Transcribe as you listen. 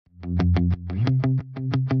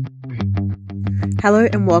Hello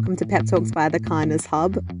and welcome to Pep Talks by the Kindness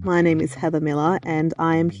Hub. My name is Heather Miller and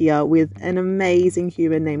I am here with an amazing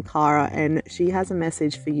human named Cara, and she has a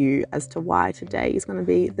message for you as to why today is going to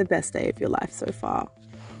be the best day of your life so far.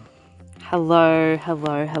 Hello.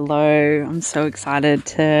 I'm so excited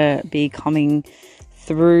to be coming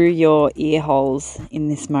through your ear holes in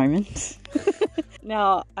this moment.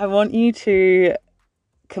 Now, I want you to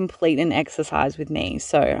complete an exercise with me.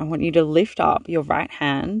 So I want you to lift up your right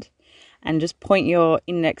hand and just point your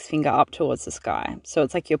index finger up towards the sky. So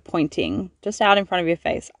it's like you're pointing just out in front of your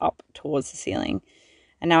face up towards the ceiling.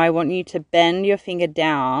 And now I want you to bend your finger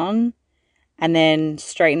down and then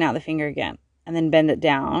straighten out the finger again, and then bend it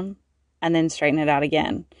down and then straighten it out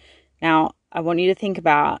again. Now, I want you to think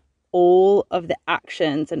about all of the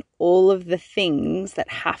actions and all of the things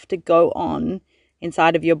that have to go on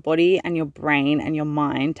inside of your body and your brain and your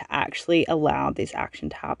mind to actually allow this action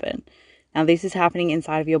to happen. Now, this is happening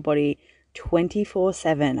inside of your body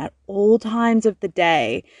 24/7 at all times of the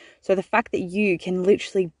day. So the fact that you can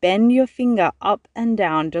literally bend your finger up and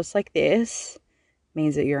down just like this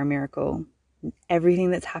means that you're a miracle. Everything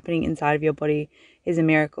that's happening inside of your body is a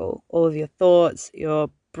miracle. All of your thoughts, your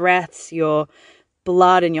breaths, your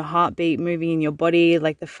blood and your heartbeat moving in your body,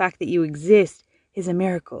 like the fact that you exist is a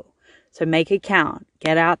miracle. So make it count.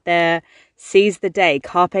 Get out there, seize the day,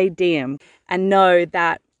 carpe diem, and know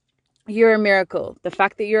that you're a miracle. The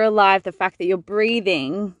fact that you're alive, the fact that you're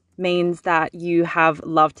breathing means that you have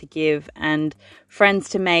love to give and friends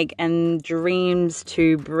to make and dreams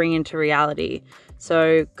to bring into reality.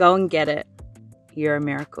 So go and get it. You're a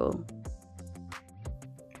miracle.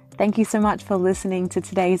 Thank you so much for listening to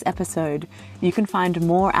today's episode. You can find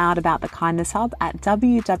more out about the Kindness Hub at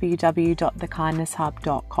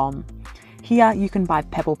www.thekindnesshub.com. Here you can buy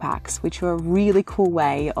Pebble Packs, which are a really cool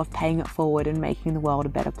way of paying it forward and making the world a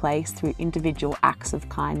better place through individual acts of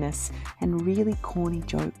kindness and really corny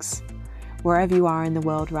jokes. Wherever you are in the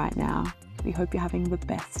world right now, we hope you're having the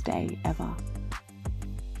best day ever.